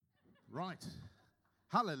Right.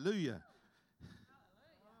 Hallelujah.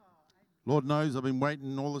 Lord knows I've been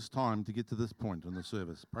waiting all this time to get to this point in the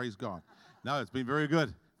service. Praise God. No, it's been very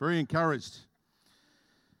good. Very encouraged.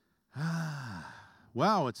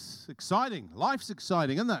 Wow, it's exciting. Life's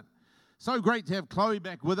exciting, isn't it? So great to have Chloe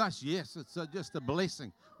back with us. Yes, it's just a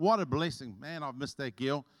blessing. What a blessing. Man, I've missed that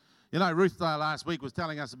girl. You know, Ruth last week was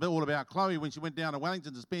telling us a bit all about Chloe when she went down to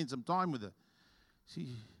Wellington to spend some time with her.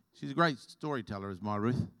 She's a great storyteller, is my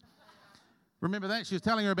Ruth. Remember that? She was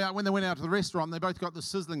telling her about when they went out to the restaurant, and they both got the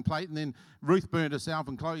sizzling plate, and then Ruth burned herself,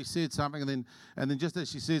 and Chloe said something, and then just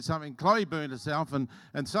as she said something, Chloe burned herself, and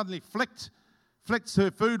suddenly flicked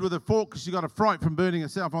her food with a fork because she got a fright from burning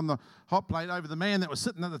herself on the hot plate over the man that was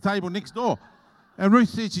sitting at the table next door. And Ruth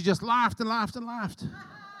said she just laughed and laughed and laughed.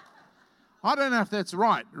 I don't know if that's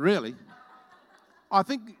right, really. I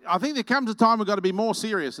think there comes a time we've got to be more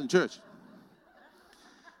serious in church.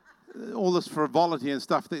 All this frivolity and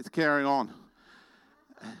stuff that's carrying on.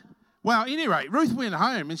 Well, anyway, Ruth went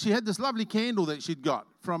home and she had this lovely candle that she'd got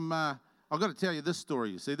from, I've got to tell you this story,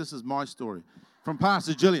 you see, this is my story, from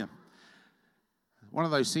Pastor Gillian. One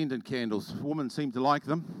of those scented candles. Women seem to like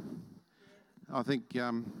them. I think,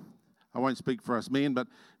 I won't speak for us men, but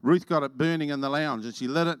Ruth got it burning in the lounge and she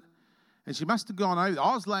lit it. And she must have gone over.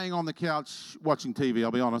 I was laying on the couch watching TV,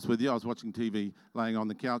 I'll be honest with you. I was watching TV, laying on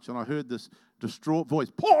the couch, and I heard this distraught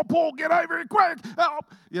voice, Paul, get over here quick, help!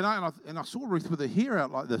 You know, and I saw Ruth with her hair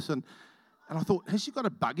out like this, and I thought, has she got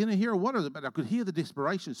a bug in her hair or what is it? But I could hear the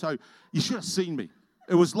desperation, so you should have seen me.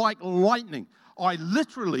 It was like lightning. I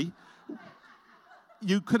literally,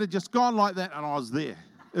 you could have just gone like that, and I was there.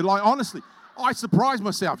 Honestly, I surprised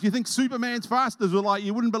myself. You think Superman's fastest were like,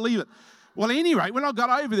 you wouldn't believe it. Well, at any rate, when I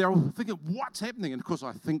got over there, I was thinking, what's happening? And, of course,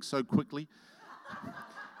 I think so quickly.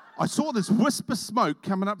 I saw this wisp of smoke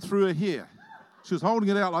coming up through her hair. She was holding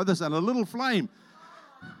it out like this and a little flame.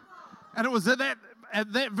 And it was at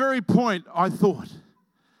that very point I thought, this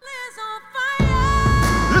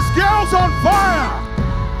girl's on fire!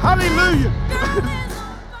 Hallelujah!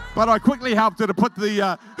 But I quickly helped her to put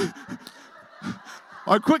the...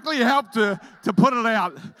 I quickly helped her to put it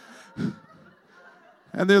out.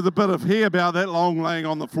 And there's a bit of hair about that long laying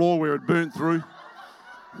on the floor where it burnt through.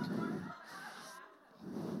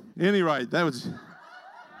 Anyway, that was...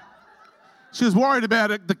 She was worried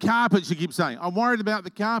about it, the carpet, she keeps saying. I'm worried about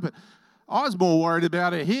the carpet. I was more worried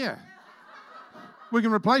about her hair. We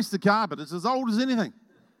can replace the carpet. It's as old as anything.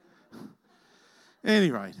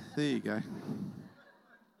 Anyway, there you go.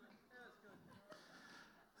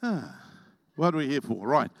 What are we here for?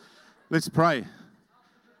 Right, let's pray.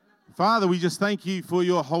 Father, we just thank you for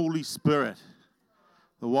your Holy Spirit,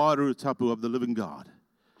 the Wairu Tapu of the living God.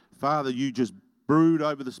 Father, you just brood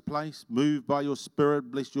over this place, moved by your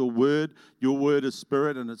Spirit. Bless your word. Your word is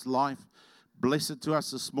Spirit and it's life. Bless it to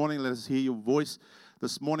us this morning. Let us hear your voice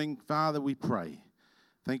this morning. Father, we pray.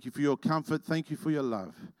 Thank you for your comfort. Thank you for your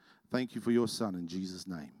love. Thank you for your Son in Jesus'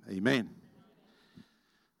 name. Amen.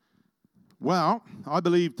 Well, I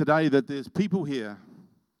believe today that there's people here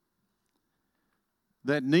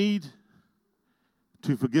that need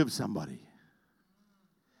to forgive somebody.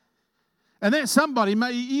 And that somebody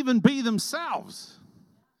may even be themselves.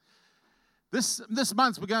 This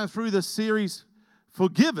month we're going through this series,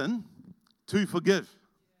 Forgiven to Forgive.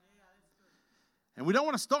 And we don't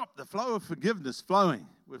want to stop the flow of forgiveness flowing.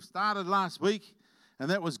 We've started last week, and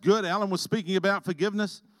that was good. Alan was speaking about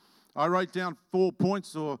forgiveness. I wrote down 4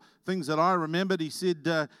 points or things that I remembered. He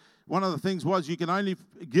said one of the things was you can only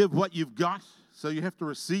give what you've got. So you have to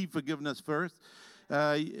receive forgiveness first.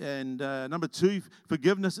 And number 2,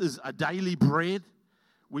 forgiveness is a daily bread.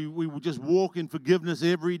 We will just walk in forgiveness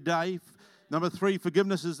every day. Number 3,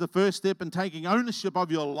 forgiveness is the first step in taking ownership of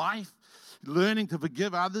your life, learning to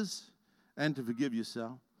forgive others and to forgive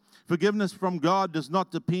yourself. Forgiveness from God does not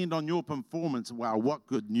depend on your performance. Wow, what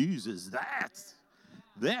good news is that?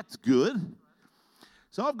 That's good.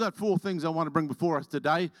 So I've got 4 things I want to bring before us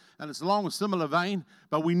today, and it's along a similar vein,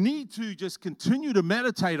 but we need to just continue to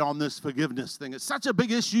meditate on this forgiveness thing. It's such a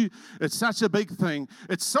big issue. It's such a big thing.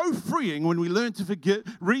 It's so freeing when we learn to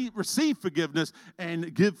receive forgiveness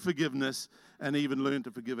and give forgiveness and even learn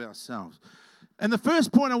to forgive ourselves. And the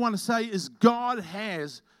first point I want to say is God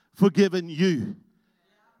has forgiven you.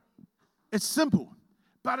 It's simple,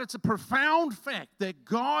 but it's a profound fact that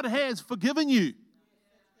God has forgiven you.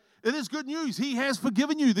 It is good news. He has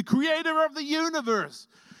forgiven you, the creator of the universe,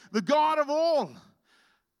 the God of all,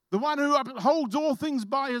 the one who upholds all things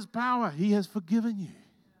by his power. He has forgiven you.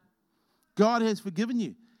 God has forgiven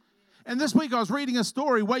you. And this week I was reading a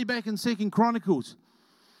story way back in 2 Chronicles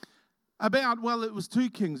about, it was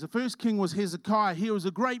 2 kings. The first king was Hezekiah. He was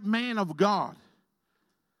a great man of God.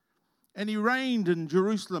 And he reigned in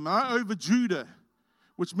Jerusalem over Judah,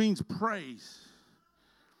 which means praise.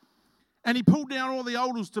 And he pulled down all the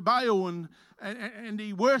altars to Baal, and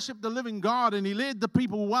he worshipped the living God, and he led the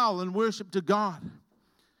people well and worshipped to God.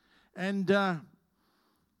 And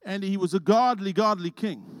he was a godly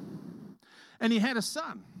king. And he had a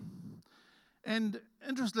son. And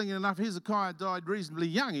interestingly enough, Hezekiah died reasonably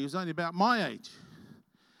young. He was only about my age.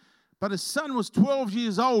 But his son was 12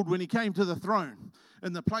 years old when he came to the throne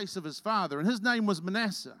in the place of his father. And his name was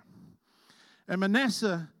Manasseh. And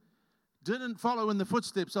Manasseh didn't follow in the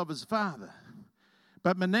footsteps of his father.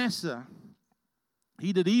 But Manasseh,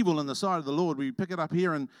 he did evil in the sight of the Lord. We pick it up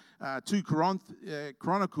here in 2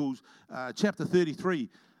 Chronicles chapter 33,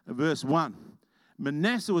 verse 1.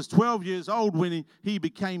 Manasseh was 12 years old when he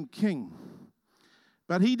became king.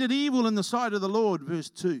 But he did evil in the sight of the Lord, verse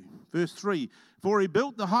 2. Verse 3, for he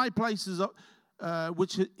built the high places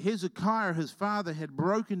which Hezekiah his father had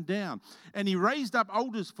broken down. And he raised up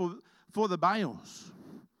altars for the Baals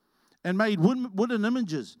and made wooden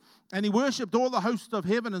images. And he worshipped all the hosts of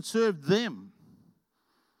heaven and served them.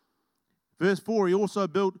 Verse 4, he also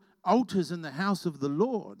built altars in the house of the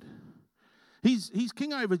Lord. He's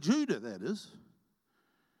king over Judah, that is.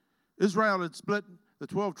 Israel had split, the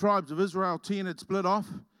 12 tribes of Israel, 10 had split off.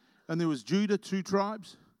 And there was Judah, 2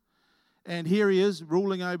 tribes. And here he is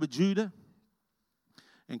ruling over Judah.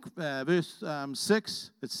 In verse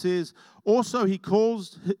 6, it says, also he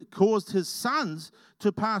caused his sons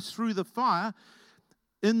to pass through the fire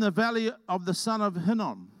in the valley of the son of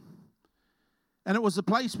Hinnom. And it was a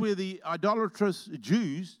place where the idolatrous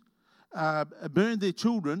Jews burned their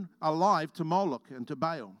children alive to Moloch and to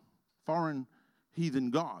Baal, foreign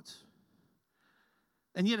heathen gods.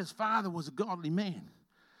 And yet his father was a godly man.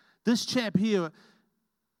 This chap here,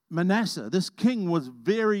 Manasseh, this king was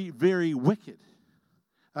very, very wicked.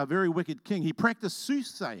 A very wicked king. He practiced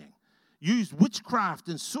soothsaying, used witchcraft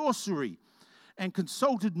and sorcery, and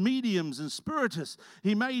consulted mediums and spiritists.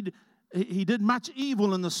 He did much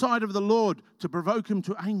evil in the sight of the Lord to provoke him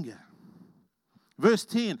to anger. Verse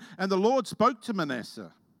 10, and the Lord spoke to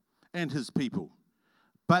Manasseh and his people,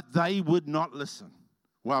 but they would not listen.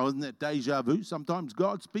 Wow, isn't that deja vu? Sometimes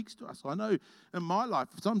God speaks to us. I know in my life,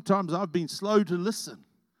 sometimes I've been slow to listen.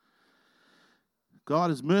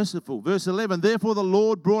 God is merciful. Verse 11, therefore the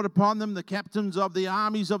Lord brought upon them the captains of the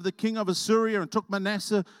armies of the king of Assyria and took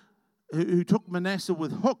Manasseh, who took Manasseh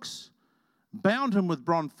with hooks, bound him with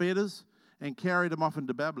bronze fetters, and carried him off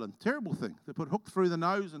into Babylon. Terrible thing. They put hooks through the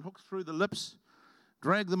nose and hooks through the lips,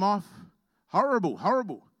 dragged them off. Horrible,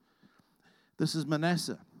 horrible. This is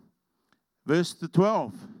Manasseh. Verse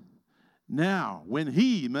 12, now when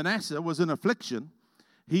he, Manasseh, was in affliction,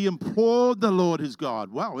 he implored the Lord his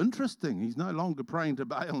God. Wow, interesting. He's no longer praying to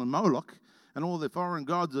Baal and Moloch and all the foreign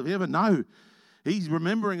gods of heaven. No, he's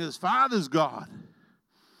remembering his father's God.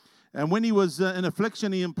 And when he was in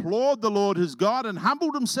affliction, he implored the Lord his God and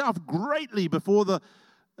humbled himself greatly before the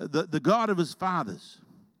God of his fathers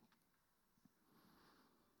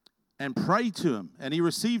and prayed to him. And he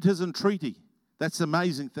received his entreaty. That's the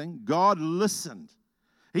amazing thing. God listened.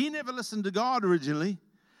 He never listened to God originally,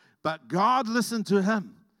 but God listened to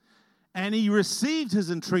him. And he received his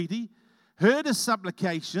entreaty, heard his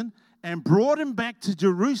supplication, and brought him back to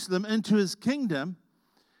Jerusalem into his kingdom.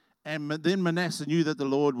 And then Manasseh knew that the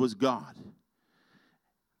Lord was God.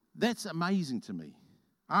 That's amazing to me.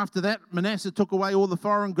 After that, Manasseh took away all the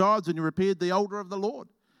foreign gods and he repaired the altar of the Lord.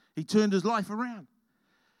 He turned his life around.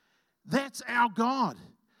 That's our God.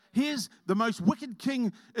 Here's the most wicked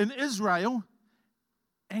king in Israel,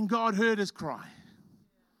 and God heard his cry.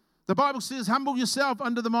 The Bible says, humble yourself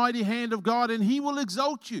under the mighty hand of God, and he will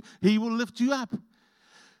exalt you. He will lift you up.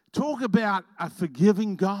 Talk about a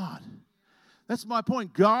forgiving God. That's my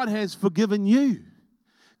point. God has forgiven you.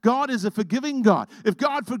 God is a forgiving God. If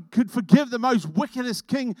God could forgive the most wickedest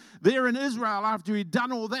king there in Israel after he'd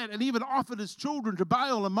done all that and even offered his children to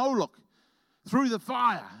Baal and Moloch through the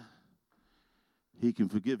fire, he can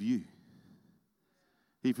forgive you.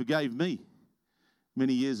 He forgave me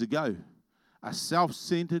many years ago. A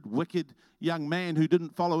self-centered, wicked young man who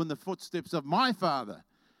didn't follow in the footsteps of my father,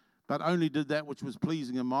 but only did that which was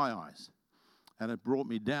pleasing in my eyes. And it brought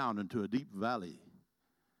me down into a deep valley.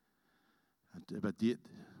 But yet,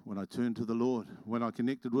 when I turned to the Lord, when I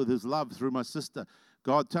connected with his love through my sister,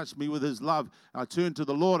 God touched me with his love. I turned to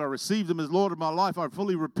the Lord. I received him as Lord of my life. I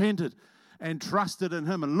fully repented and trusted in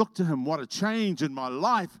him and looked to him. What a change in my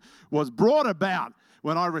life was brought about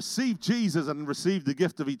when I received Jesus and received the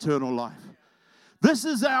gift of eternal life. This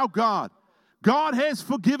is our God. God has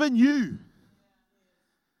forgiven you.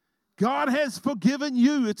 God has forgiven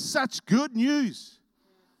you. It's such good news.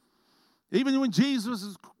 Even when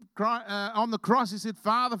Jesus on the cross, he said,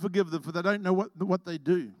 Father, forgive them, for they don't know what they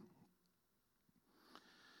do.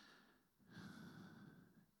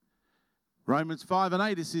 Romans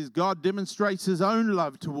 5:8, it says, God demonstrates his own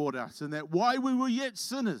love toward us, and that while we were yet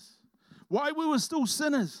sinners, while we were still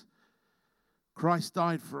sinners, Christ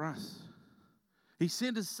died for us. He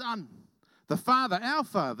sent his Son. The Father, our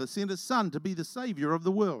Father, sent his Son to be the Savior of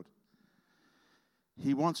the world.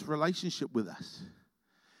 He wants relationship with us.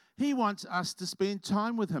 He wants us to spend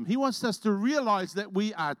time with him. He wants us to realize that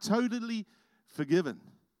we are totally forgiven,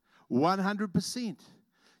 100%.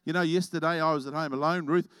 You know, yesterday I was at home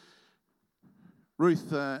alone.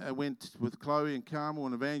 Ruth went with Chloe and Carmel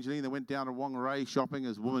and Evangeline. They went down to Whangarei shopping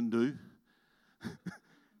as women do.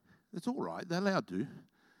 It's all right. They're allowed to.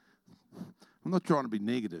 I'm not trying to be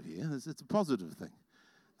negative here. It's a positive thing.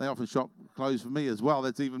 They often shop clothes for me as well.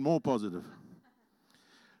 That's even more positive.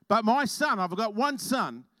 But my son, I've got one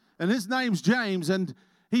son, and his name's James, and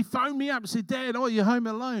he phoned me up and said, Dad, you're home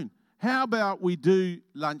alone. How about we do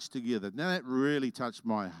lunch together? Now, that really touched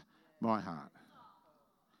my heart.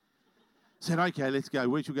 Said, okay, let's go.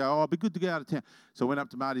 Where should we go? It'd be good to go out of town. So I went up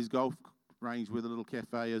to Marty's golf range where the little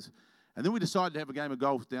cafe is. And then we decided to have a game of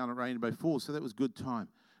golf down at Rainbow Falls, so that was a good time.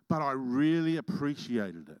 But I really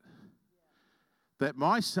appreciated it. That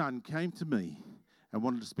my son came to me and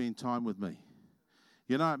wanted to spend time with me.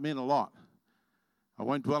 You know, it meant a lot. I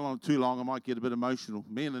won't dwell on it too long. I might get a bit emotional.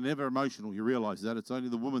 Men are never emotional. You realize that. It's only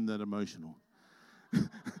the woman that are emotional.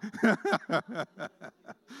 I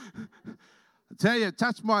tell you, it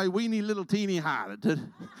touched my weeny little teeny heart. It did.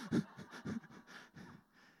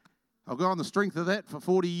 I'll go on the strength of that for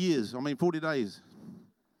 40 days.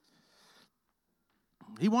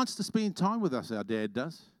 He wants to spend time with us, our Dad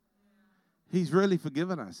does. He's really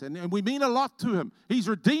forgiven us, and we mean a lot to him. He's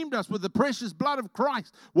redeemed us with the precious blood of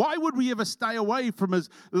Christ. Why would we ever stay away from his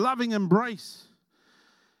loving embrace?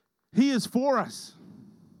 He is for us.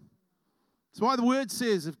 That's why the word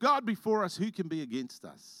says, if God be for us, who can be against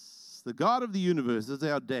us? The God of the universe is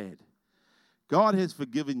our Dad. God has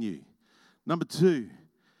forgiven you. Number 2,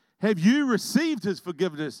 have you received his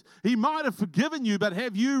forgiveness? He might have forgiven you, but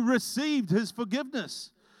have you received his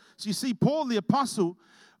forgiveness? So you see, Paul the apostle,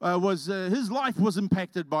 his life was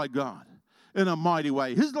impacted by God in a mighty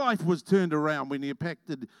way. His life was turned around when he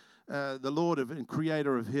impacted the Lord and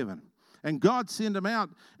creator of heaven. And God sent him out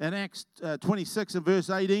in Acts 26 and verse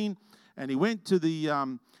 18, and he went to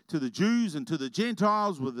the Jews and to the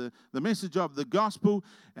Gentiles with the message of the gospel.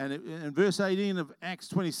 And in verse 18 of Acts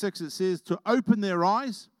 26, it says, to open their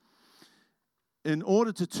eyes in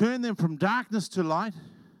order to turn them from darkness to light.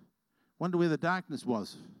 Wonder where the darkness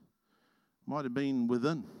was. Might have been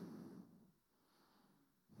within.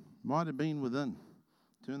 Might have been within.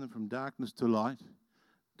 Turn them from darkness to light.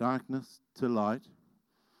 Darkness to light.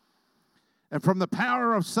 And from the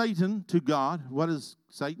power of Satan to God. What is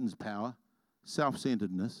Satan's power?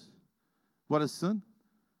 Self-centeredness. What is sin?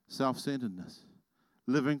 Self-centeredness.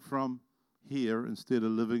 Living from here instead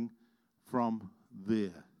of living from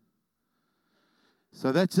there.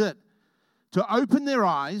 So that's it. To open their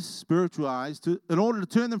eyes, spiritual eyes, in order to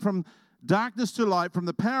turn them from darkness to light, from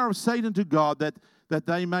the power of Satan to God, that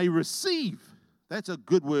they may receive, that's a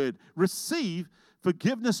good word, receive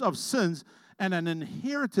forgiveness of sins and an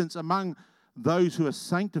inheritance among those who are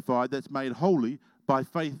sanctified, that's made holy by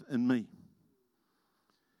faith in me.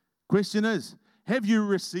 Question is, have you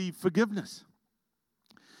received forgiveness?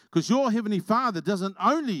 Because your Heavenly Father doesn't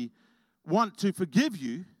only want to forgive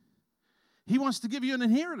you, He wants to give you an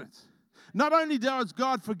inheritance. Not only does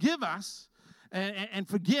God forgive us and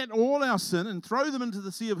forget all our sin and throw them into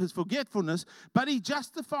the sea of His forgetfulness, but He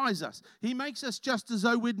justifies us. He makes us just as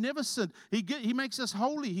though we'd never sinned. He makes us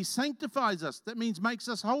holy. He sanctifies us. That means makes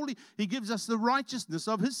us holy. He gives us the righteousness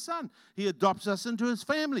of His Son. He adopts us into His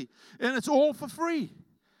family. And it's all for free.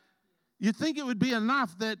 You'd think it would be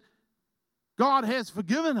enough that God has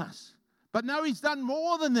forgiven us. But no, He's done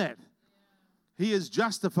more than that. He has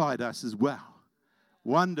justified us as well.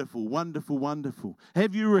 Wonderful, wonderful, wonderful.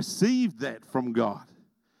 Have you received that from God?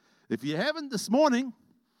 If you haven't this morning,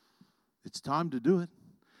 it's time to do it.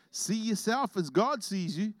 See yourself as God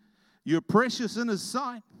sees you. You're precious in His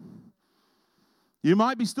sight. You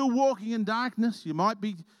might be still walking in darkness. You might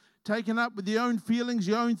be taken up with your own feelings,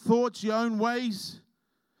 your own thoughts, your own ways,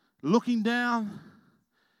 looking down.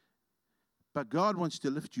 But God wants to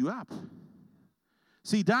lift you up.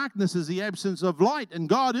 See, darkness is the absence of light, and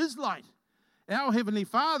God is light. Our Heavenly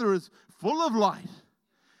Father is full of light.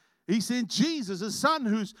 He sent Jesus, His Son,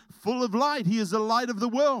 who's full of light. He is the light of the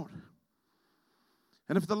world.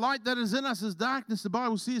 And if the light that is in us is darkness, the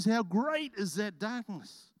Bible says, how great is that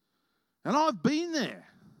darkness? And I've been there.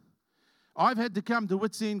 I've had to come to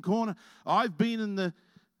wit's end corner. I've been in the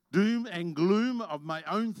doom and gloom of my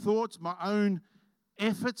own thoughts, my own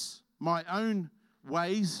efforts, my own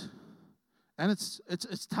ways. And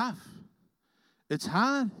it's tough. It's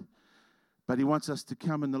hard. But He wants us to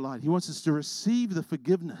come in the light. He wants us to receive the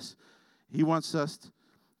forgiveness. He wants us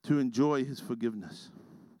to enjoy His forgiveness.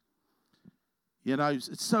 You know,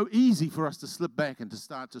 it's so easy for us to slip back and to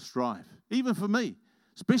start to strive. Even for me,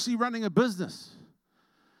 especially running a business.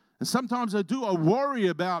 And sometimes I worry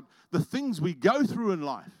about the things we go through in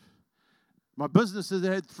life. My business has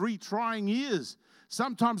had 3 trying years.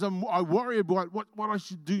 Sometimes I worry about what I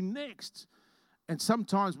should do next. And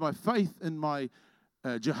sometimes my faith in my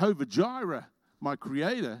Jehovah Jireh, my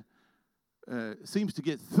Creator, seems to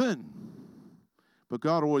get thin. But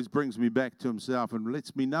God always brings me back to Himself and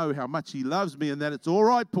lets me know how much He loves me and that it's all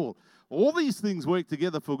right, Paul. All these things work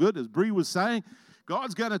together for good. As Bree was saying,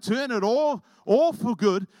 God's going to turn it all for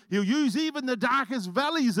good. He'll use even the darkest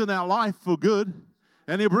valleys in our life for good.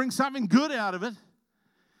 And He'll bring something good out of it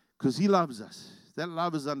because He loves us. That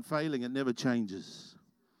love is unfailing. It never changes.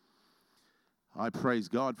 I praise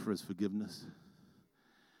God for His forgiveness.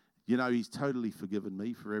 You know, He's totally forgiven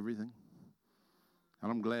me for everything. And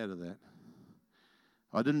I'm glad of that.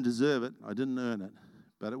 I didn't deserve it. I didn't earn it.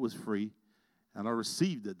 But it was free. And I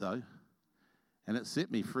received it, though. And it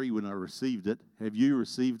set me free when I received it. Have you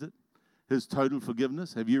received it? His total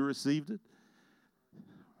forgiveness. Have you received it?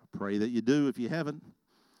 I pray that you do if you haven't.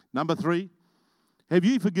 Number 3, have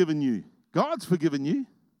you forgiven you? God's forgiven you.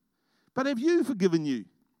 But have you forgiven you?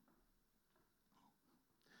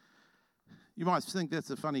 You might think that's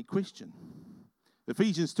a funny question.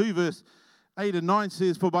 Ephesians 2 verse 8 and 9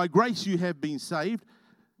 says, "For by grace you have been saved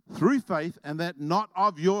through faith, and that not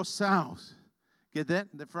of yourselves." Get that,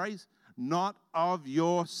 the phrase? Not of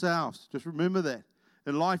yourselves. Just remember that.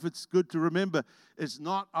 In life, it's good to remember it's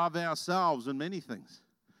not of ourselves in many things.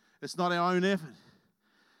 It's not our own effort.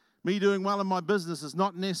 Me doing well in my business is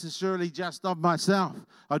not necessarily just of myself.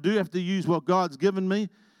 I do have to use what God's given me,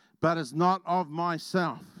 but it's not of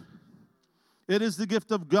myself. It is the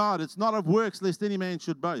gift of God. It's not of works, lest any man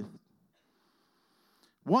should boast.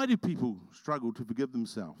 Why do people struggle to forgive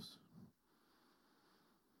themselves?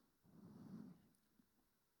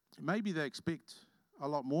 Maybe they expect a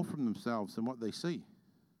lot more from themselves than what they see.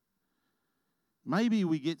 Maybe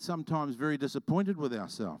we get sometimes very disappointed with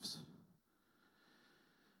ourselves.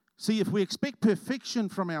 See, if we expect perfection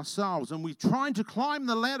from ourselves and we're trying to climb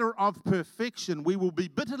the ladder of perfection, we will be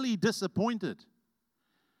bitterly disappointed.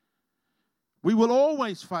 We will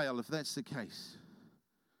always fail if that's the case.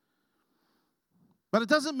 But it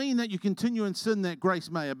doesn't mean that you continue in sin that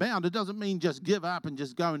grace may abound. It doesn't mean just give up and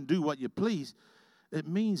just go and do what you please. It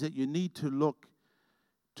means that you need to look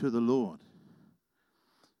to the Lord.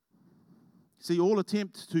 See, all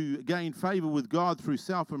attempt to gain favor with God through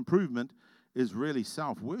self-improvement is really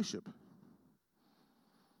self-worship.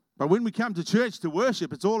 But when we come to church to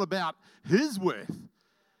worship, it's all about His worth.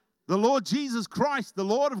 The Lord Jesus Christ, the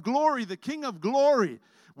Lord of glory, the King of glory.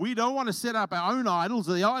 We don't want to set up our own idols,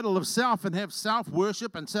 the idol of self, and have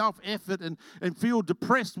self-worship and self-effort and feel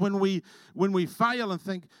depressed when we fail and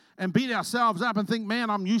think and beat ourselves up and think, man,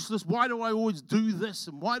 I'm useless. Why do I always do this?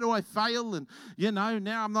 And why do I fail? And,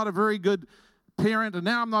 now I'm not a very good parent, and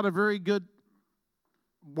now I'm not a very good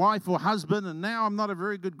wife or husband, and now I'm not a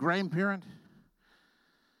very good grandparent.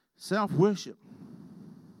 Self-worship.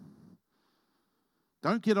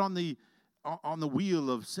 Don't get on the wheel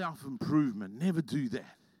of self-improvement. Never do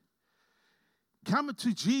that. Come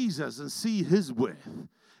to Jesus and see His worth,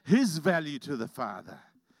 His value to the Father.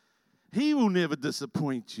 He will never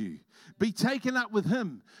disappoint you. Be taken up with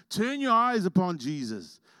Him. Turn your eyes upon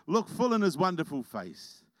Jesus. Look full in His wonderful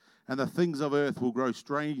face, and the things of earth will grow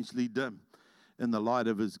strangely dim in the light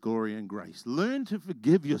of His glory and grace. Learn to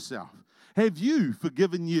forgive yourself. Have you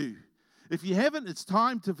forgiven you? If you haven't, it's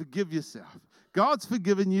time to forgive yourself. God's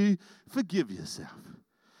forgiven you. Forgive yourself.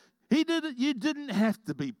 He did it. You didn't have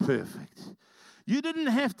to be perfect. You didn't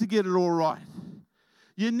have to get it all right.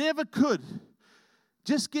 You never could.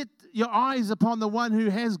 Just get your eyes upon the one who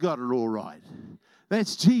has got it all right.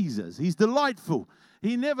 That's Jesus. He's delightful.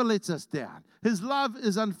 He never lets us down. His love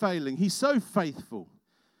is unfailing. He's so faithful.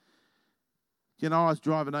 I was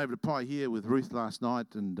driving over to Paihia with Ruth last night,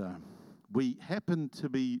 and we happened to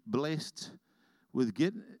be blessed with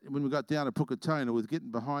when we got down to Puketona, with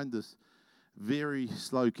getting behind this very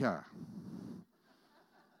slow car.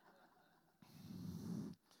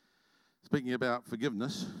 Speaking about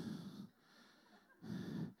forgiveness,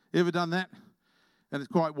 you ever done that? And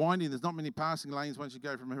it's quite windy, and there's not many passing lanes once you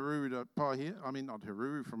go from Haruru to Paihia. Not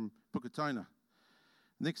Haruru, from Puketona.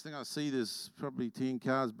 Next thing I see, there's probably 10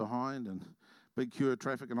 cars behind and big queue of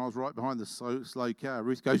traffic, and I was right behind the slow car.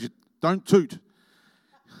 Ruth goes, "Don't toot."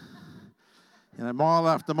 Mile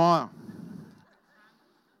after mile.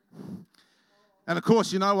 And of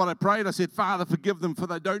course, you know what I prayed? I said, "Father, forgive them, for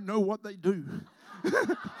they don't know what they do."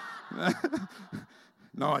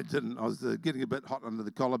 No, I didn't. I was getting a bit hot under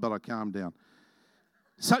the collar, but I calmed down.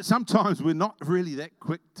 So sometimes we're not really that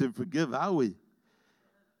quick to forgive, are we?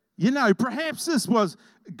 Perhaps this was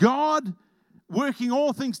God working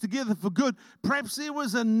all things together for good. Perhaps there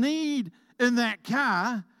was a need in that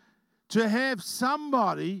car to have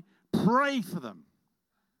somebody pray for them.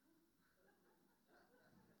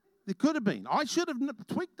 There could have been. I should have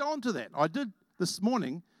tweaked onto that. I did this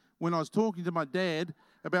morning when I was talking to my dad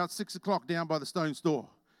about 6 o'clock down by the stone store,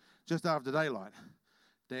 just after daylight.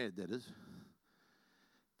 Dad, that is.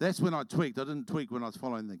 That's when I tweaked. I didn't tweak when I was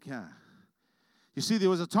following the car. You see, there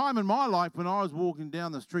was a time in my life when I was walking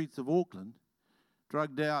down the streets of Auckland,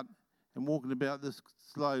 drugged out and walking about this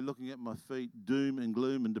slow, looking at my feet, doom and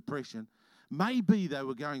gloom and depression. Maybe they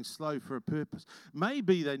were going slow for a purpose.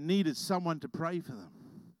 Maybe they needed someone to pray for them.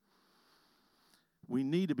 We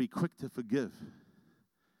need to be quick to forgive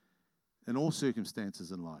in all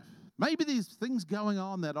circumstances in life. Maybe there's things going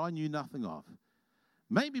on that I knew nothing of.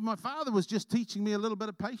 Maybe my father was just teaching me a little bit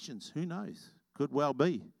of patience. Who knows? Could well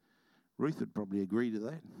be. Ruth would probably agree to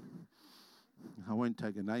that. I won't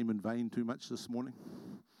take a name in vain too much this morning.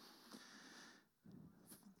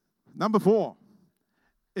 Number 4,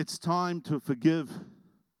 it's time to forgive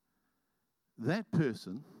that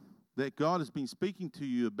person that God has been speaking to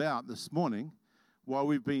you about this morning while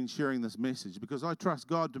we've been sharing this message, because I trust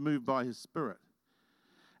God to move by His Spirit.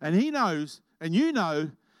 And He knows, and you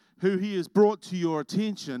know, who He has brought to your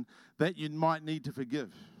attention that you might need to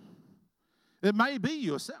forgive. It may be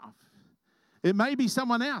yourself. It may be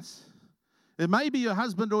someone else. It may be your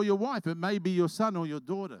husband or your wife. It may be your son or your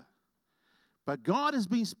daughter. But God has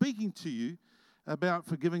been speaking to you about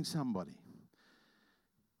forgiving somebody.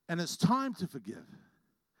 And it's time to forgive.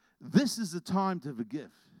 This is the time to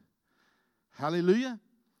forgive. Hallelujah.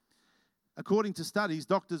 According to studies,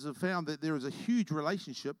 doctors have found that there is a huge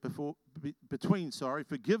relationship between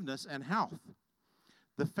forgiveness and health.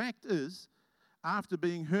 The fact is, after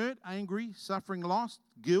being hurt, angry, suffering loss,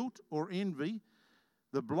 guilt, or envy,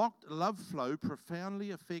 the blocked love flow profoundly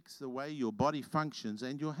affects the way your body functions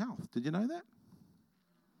and your health. Did you know that?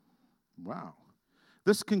 Wow.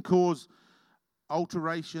 This can cause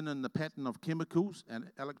alteration in the pattern of chemicals and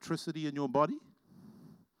electricity in your body.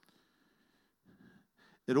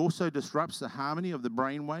 It also disrupts the harmony of the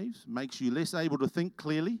brain waves, makes you less able to think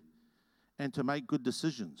clearly and to make good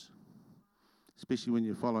decisions, especially when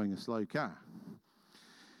you're following a slow car.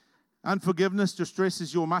 Unforgiveness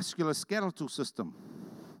distresses your musculoskeletal system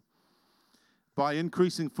by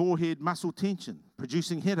increasing forehead muscle tension,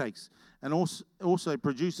 producing headaches, and also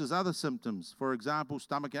produces other symptoms. For example,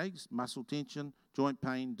 stomach aches, muscle tension, joint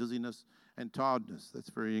pain, dizziness, and tiredness. That's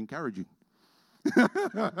very encouraging.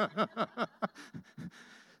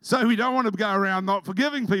 So we don't want to go around not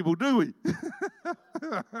forgiving people, do we?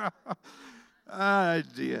 Oh,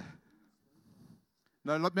 dear.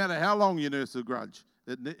 No matter how long you nurse a grudge,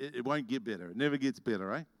 it won't get better. It never gets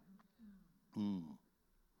better, eh? In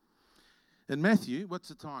Matthew, what's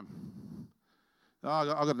the time? Oh, I've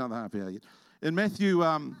got another half hour yet. In Matthew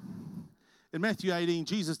 18,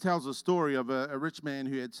 Jesus tells a story of a rich man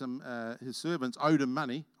who had his servants owed him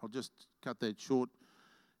money. I'll just cut that short.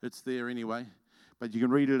 It's there anyway, but you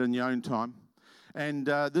can read it in your own time. And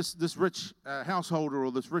this rich householder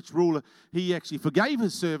or this rich ruler, he actually forgave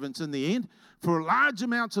his servants in the end for large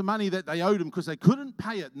amounts of money that they owed him because they couldn't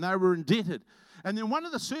pay it and they were indebted. And then one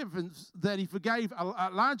of the servants that he forgave a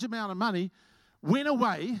large amount of money went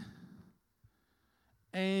away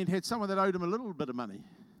and had someone that owed him a little bit of money.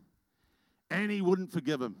 And he wouldn't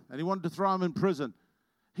forgive him. And he wanted to throw him in prison.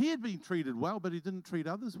 He had been treated well, but he didn't treat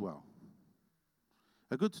others well.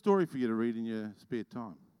 A good story for you to read in your spare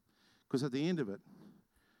time. Because at the end of it,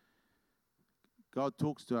 God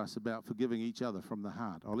talks to us about forgiving each other from the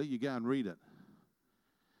heart. I'll let you go and read it.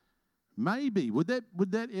 Maybe, would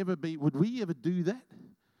we ever do that?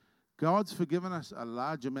 God's forgiven us a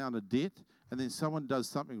large amount of debt, and then someone does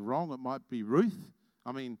something wrong. It might be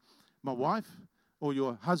my wife, or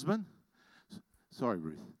your husband. Sorry,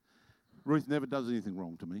 Ruth. Ruth never does anything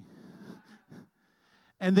wrong to me.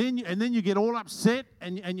 And then you get all upset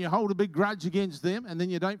and you hold a big grudge against them, and then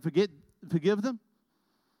you don't forgive them.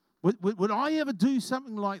 Would I ever do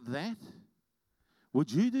something like that?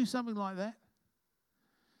 Would you do something like that?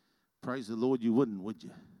 Praise the Lord, you wouldn't, would you?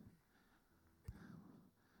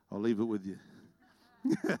 I'll leave it with you.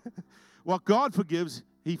 What God forgives,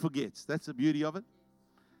 he forgets. That's the beauty of it.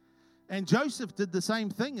 And Joseph did the same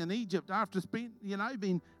thing in Egypt after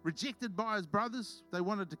being rejected by his brothers. They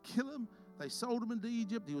wanted to kill him. They sold him into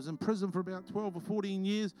Egypt. He was in prison for about 12 or 14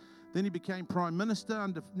 years. Then he became prime minister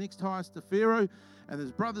under next highest to Pharaoh. And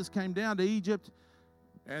his brothers came down to Egypt.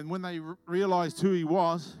 And when they realized who he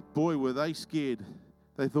was, boy, were they scared.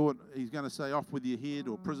 They thought he's going to say off with your head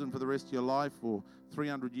or prison for the rest of your life or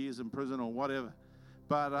 300 years in prison or whatever.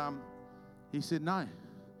 But he said, no.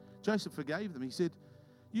 Joseph forgave them. He said,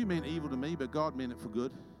 you meant evil to me, but God meant it for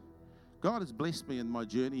good. God has blessed me in my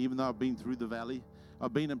journey, even though I've been through the valley.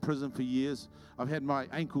 I've been in prison for years. I've had my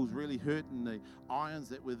ankles really hurt and the irons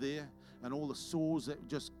that were there and all the sores that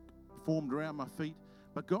just formed around my feet.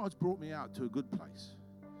 But God's brought me out to a good place.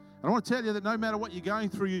 And I want to tell you that no matter what you're going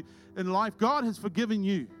through in life, God has forgiven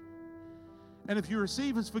you. And if you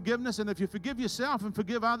receive His forgiveness, and if you forgive yourself and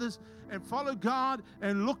forgive others and follow God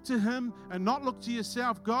and look to Him and not look to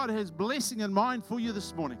yourself, God has blessing in mind for you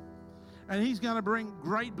this morning. And He's going to bring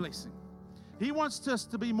great blessing. He wants us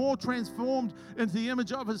to be more transformed into the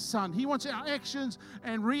image of His Son. He wants our actions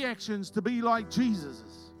and reactions to be like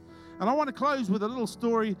Jesus's. And I want to close with a little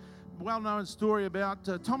story, well-known story about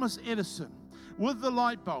Thomas Edison with the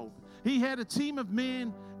light bulb. He had a team of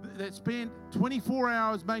men that spent 24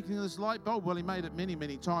 hours making this light bulb. Well, he made it many,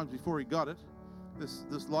 many times before he got it,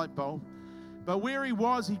 this light bulb. But where he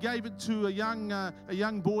was, he gave it to a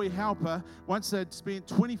young boy helper once they'd spent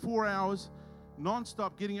 24 hours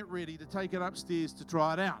non-stop getting it ready to take it upstairs to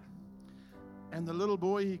try it out. And the little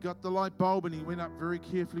boy, he got the light bulb and he went up very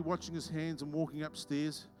carefully, watching his hands and walking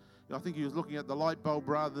upstairs. I think he was looking at the light bulb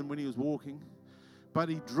rather than when he was walking. But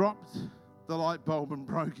he dropped the light bulb and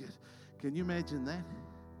broke it. Can you imagine that?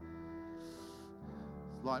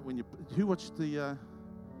 It's like when who watched the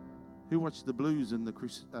Blues and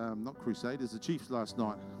the not Crusaders, the Chiefs last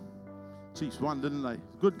night? Chiefs won, didn't they?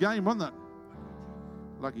 Good game, wasn't it?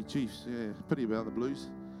 Lucky Chiefs. Yeah, pity about the Blues.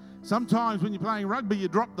 Sometimes when you're playing rugby, you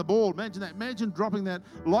drop the ball. Imagine that. Imagine dropping that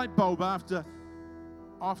light bulb after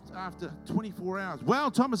 24 hours.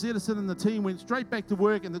 Well, Thomas Edison and the team went straight back to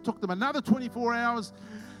work, and it took them another 24 hours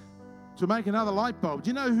to make another light bulb.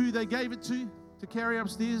 Do you know who they gave it to carry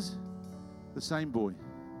upstairs? The same boy.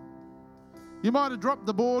 You might have dropped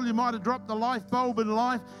the ball, you might have dropped the light bulb in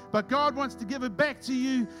life, but God wants to give it back to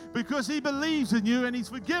you because He believes in you and He's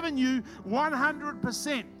forgiven you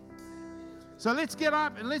 100%. So let's get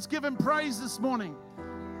up and let's give Him praise this morning.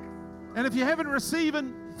 And if you haven't received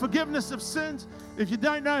forgiveness of sins, if you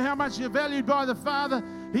don't know how much you're valued by the Father,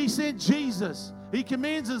 He sent Jesus. He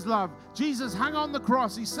commends His love. Jesus hung on the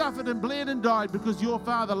cross. He suffered and bled and died because your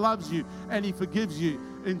Father loves you and He forgives you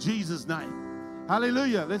in Jesus' name.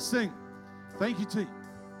 Hallelujah. Let's sing. Thank you, team.